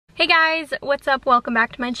Hey guys, what's up? Welcome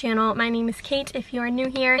back to my channel. My name is Kate if you are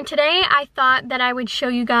new here. And today I thought that I would show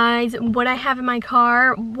you guys what I have in my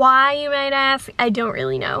car. Why, you might ask? I don't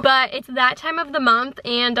really know. But it's that time of the month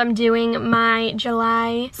and I'm doing my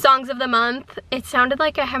July songs of the month. It sounded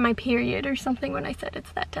like I had my period or something when I said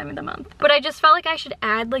it's that time of the month. But I just felt like I should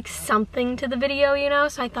add like something to the video, you know?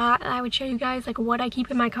 So I thought I would show you guys like what I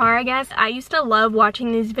keep in my car, I guess. I used to love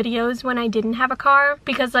watching these videos when I didn't have a car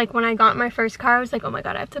because like when I got my first car, I was like, oh my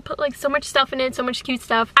god, I have to put like so much stuff in it, so much cute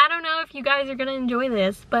stuff. I don't know if you guys are gonna enjoy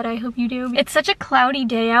this, but I hope you do. It's such a cloudy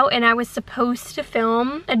day out and I was supposed to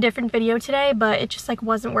film a different video today, but it just like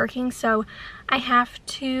wasn't working, so I have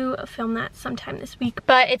to film that sometime this week.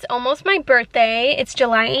 But it's almost my birthday. It's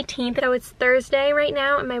July 18th, so it's Thursday right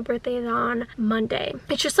now, and my birthday is on Monday.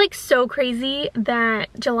 It's just like so crazy that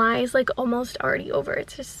July is like almost already over.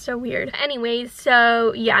 It's just so weird. Anyways,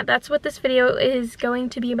 so yeah, that's what this video is going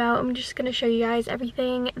to be about. I'm just gonna show you guys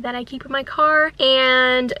everything that I keep in my car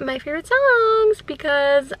and my favorite songs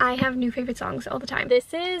because I have new favorite songs all the time.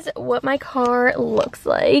 This is what my car looks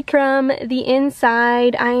like from the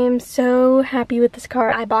inside. I am so happy with this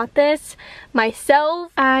car. I bought this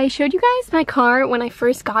myself. I showed you guys my car when I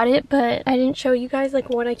first got it, but I didn't show you guys like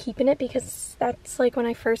what I keep in it because that's like when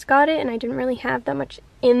I first got it and I didn't really have that much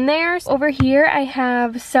in there. Over here I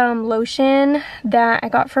have some lotion that I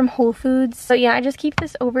got from Whole Foods. So yeah, I just keep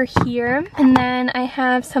this over here. And then I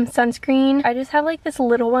have some sunscreen. I just have like this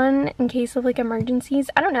little one in case of like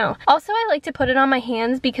emergencies. I don't know. Also, I like to put it on my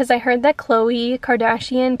hands because I heard that Khloe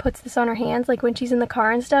Kardashian puts this on her hands like when she's in the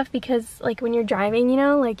car and stuff because like when you're driving, you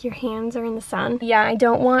know, like your hands are in the sun. Yeah, I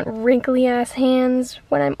don't want wrinkly ass hands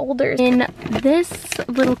when I'm older. In this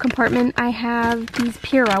little compartment I have these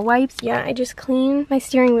Pura wipes. Yeah, I just clean my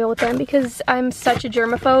steering wheel with them because I'm such a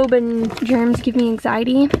germaphobe and germs give me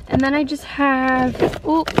anxiety. And then I just have,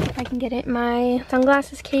 oh, if I can get it, my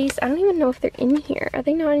sunglasses case. I don't even know if they're in here. Are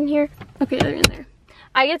they not in here? Okay, they're in there.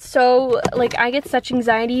 I get such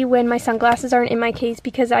anxiety when my sunglasses aren't in my case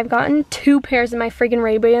because I've gotten 2 pairs of my friggin'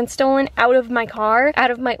 Ray-Bans stolen out of my car,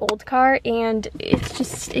 out of my old car, and it's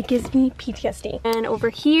just, it gives me PTSD. And over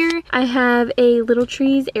here, I have a Little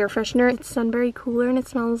Trees air freshener. It's Sunberry Cooler and it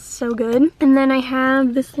smells so good. And then I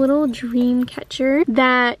have this little dream catcher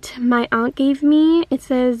that my aunt gave me. It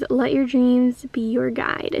says, let your dreams be your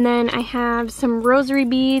guide. And then I have some rosary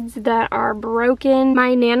beads that are broken.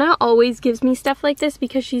 My Nana always gives me stuff like this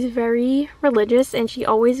because she's very religious and she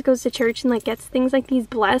always goes to church and like gets things like these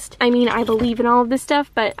blessed. I mean, I believe in all of this stuff,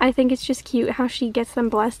 but I think it's just cute how she gets them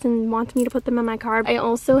blessed and wants me to put them in my car. I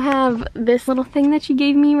also have this little thing that she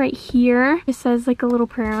gave me right here. It says like a little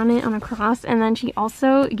prayer on it on a cross, and then she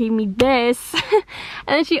also gave me this and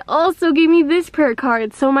then she also gave me this prayer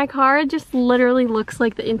card. So my car just literally looks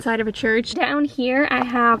like the inside of a church. Down here I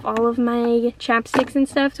have all of my chapsticks and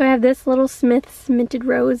stuff. So I have this little Smith's Minted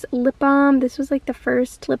Rose lip balm. This was like the first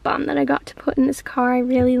lip balm that I got to put in this car. I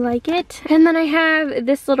really like it. And then I have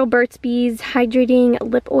this little Burt's Bees hydrating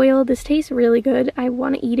lip oil. This tastes really good. I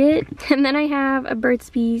want to eat it. And then I have a Burt's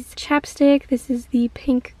Bees chapstick. This is the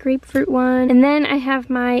pink grapefruit one. And then I have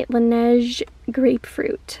my Laneige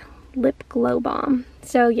grapefruit lip glow balm.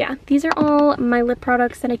 So yeah, these are all my lip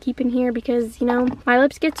products that I keep in here because, you know, my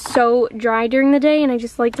lips get so dry during the day and I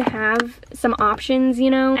just like to have some options, you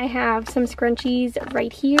know. I have some scrunchies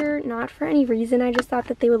right here, not for any reason, I just thought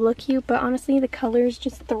that they would look cute, but honestly the colors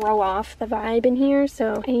just throw off the vibe in here,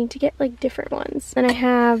 so I need to get like different ones. Then I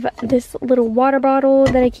have this little water bottle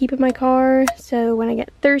that I keep in my car, so when I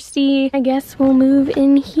get thirsty, I guess we'll move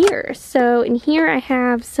in here. So in here I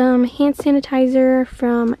have some hand sanitizer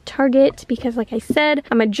from Target because like I said,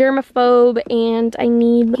 I'm a germaphobe and I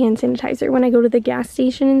need hand sanitizer when I go to the gas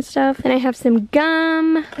station and stuff. And I have some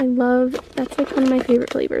gum. I love, that's like one of my favorite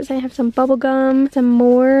flavors. I have some bubble gum, some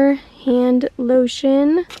more hand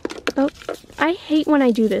lotion. Oh, I hate when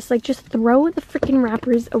I do this. Like, just throw the freaking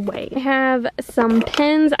wrappers away. I have some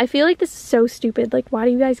pens. I feel like this is so stupid. Like, why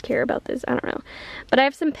do you guys care about this? I don't know. But I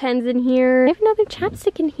have some pens in here. I have another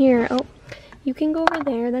chapstick in here. Oh, you can go over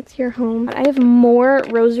there, that's your home. I have more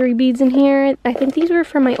rosary beads in here. I think these were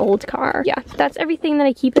from my old car. Yeah, that's everything that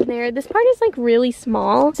I keep in there. This part is like really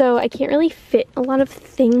small, so I can't really fit a lot of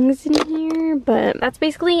things in here, but that's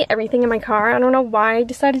basically everything in my car. I don't know why I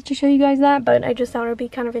decided to show you guys that, but I just thought it would be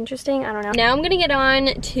kind of interesting. I don't know. Now I'm gonna get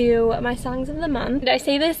on to my songs of the month. I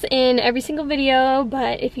say this in every single video,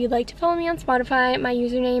 but if you'd like to follow me on Spotify, my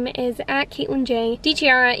username is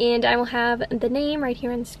 @CaitlinJDichiara, and I will have the name right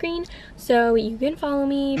here on the screen, so you can follow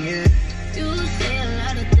me. You say a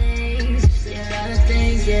lot of things, you say a lot of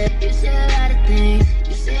things, yeah. You say a lot of things,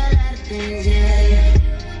 you say a lot of things, yeah.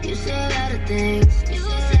 You say a lot of things, you say a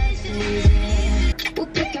lot of things, yeah. We'll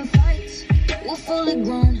pick and fully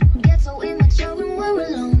grown. Get so immature when we're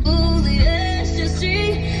alone. Ooh, the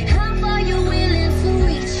ecstasy. How far you willing to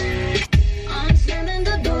reach? I'm slamming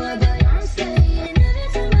the door, but I'm staying. Every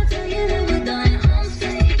time I tell you that we're done, I'm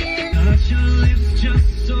staying. Touch your lips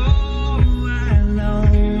just so I know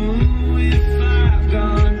if I've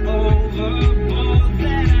gone overboard,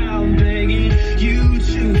 then I'm begging you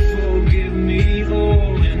to forgive me.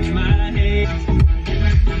 Oh, in my head.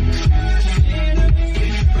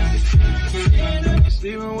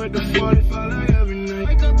 Sleeping with the 45 like every night.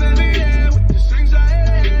 Wake up every day with the same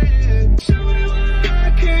anxiety. Tell me why I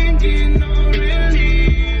can't get no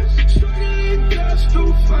relief. Struggling just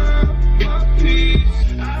to find my peace.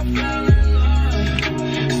 I fell in love.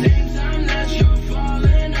 Same time that you're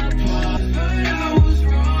falling apart. But I was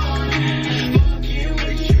wrong. Fucking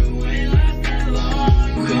with you ain't last that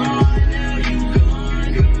long. Gone, now you gone.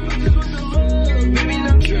 I just want the love, baby,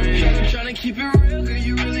 no drain. Trying to keep it real, girl,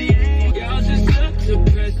 you really ain't. Y'all just look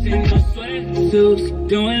depressing. No sweatsuits,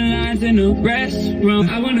 doing lines in the restroom.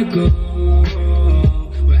 I wanna go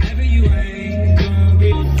wherever you ain't gonna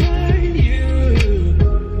be. I'll find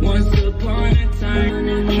you. Once upon a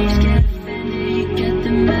time. Just get offended, you get the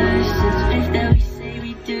message. If that we say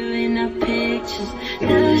we do in our pictures,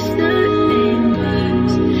 there's nothing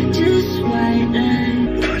but just white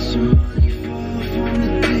lines. Watch somebody fall from the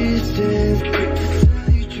distance. Quick to sell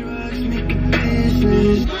you drugs, make a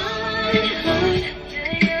business. My heart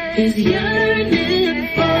is yearning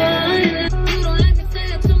for you. You don't like to say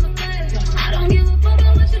it to my face. I don't give a fuck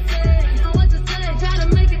about what you say. You know what to say. Try to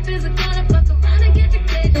make it physical and fuck around and get your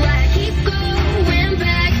case. I keep going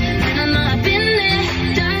back, and I know I've been there,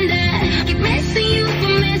 done that. Keep missing you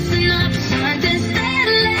for messing up, so I just instead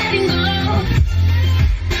of letting go.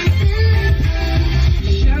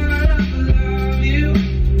 Shut up, love you.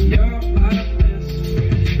 You're my best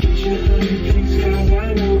friend. Get your honey things, 'cause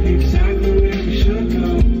I know exactly where we should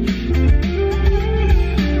go.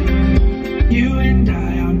 You and I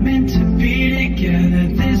are meant to be together.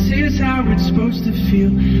 This is how it's supposed to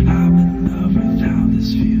feel. I'm in love with how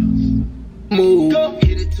this feels. Move. Go.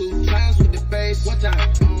 Hit it 2 times with the bass. One time.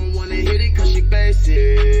 I don't wanna hit it 'cause she basic.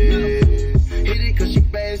 Hit it 'cause she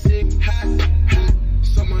basic. Hot, hot,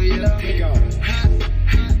 summer, yeah. Hot,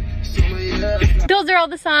 hot, summer, yeah. Those are all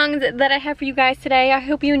the songs that I have for you guys today. I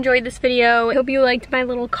hope you enjoyed this video. I hope you liked my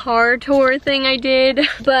little car tour thing I did.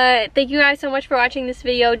 But thank you guys so much for watching this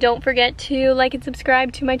video. Don't forget to like and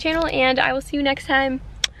subscribe to my channel, and I will see you next time.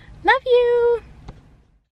 Love you!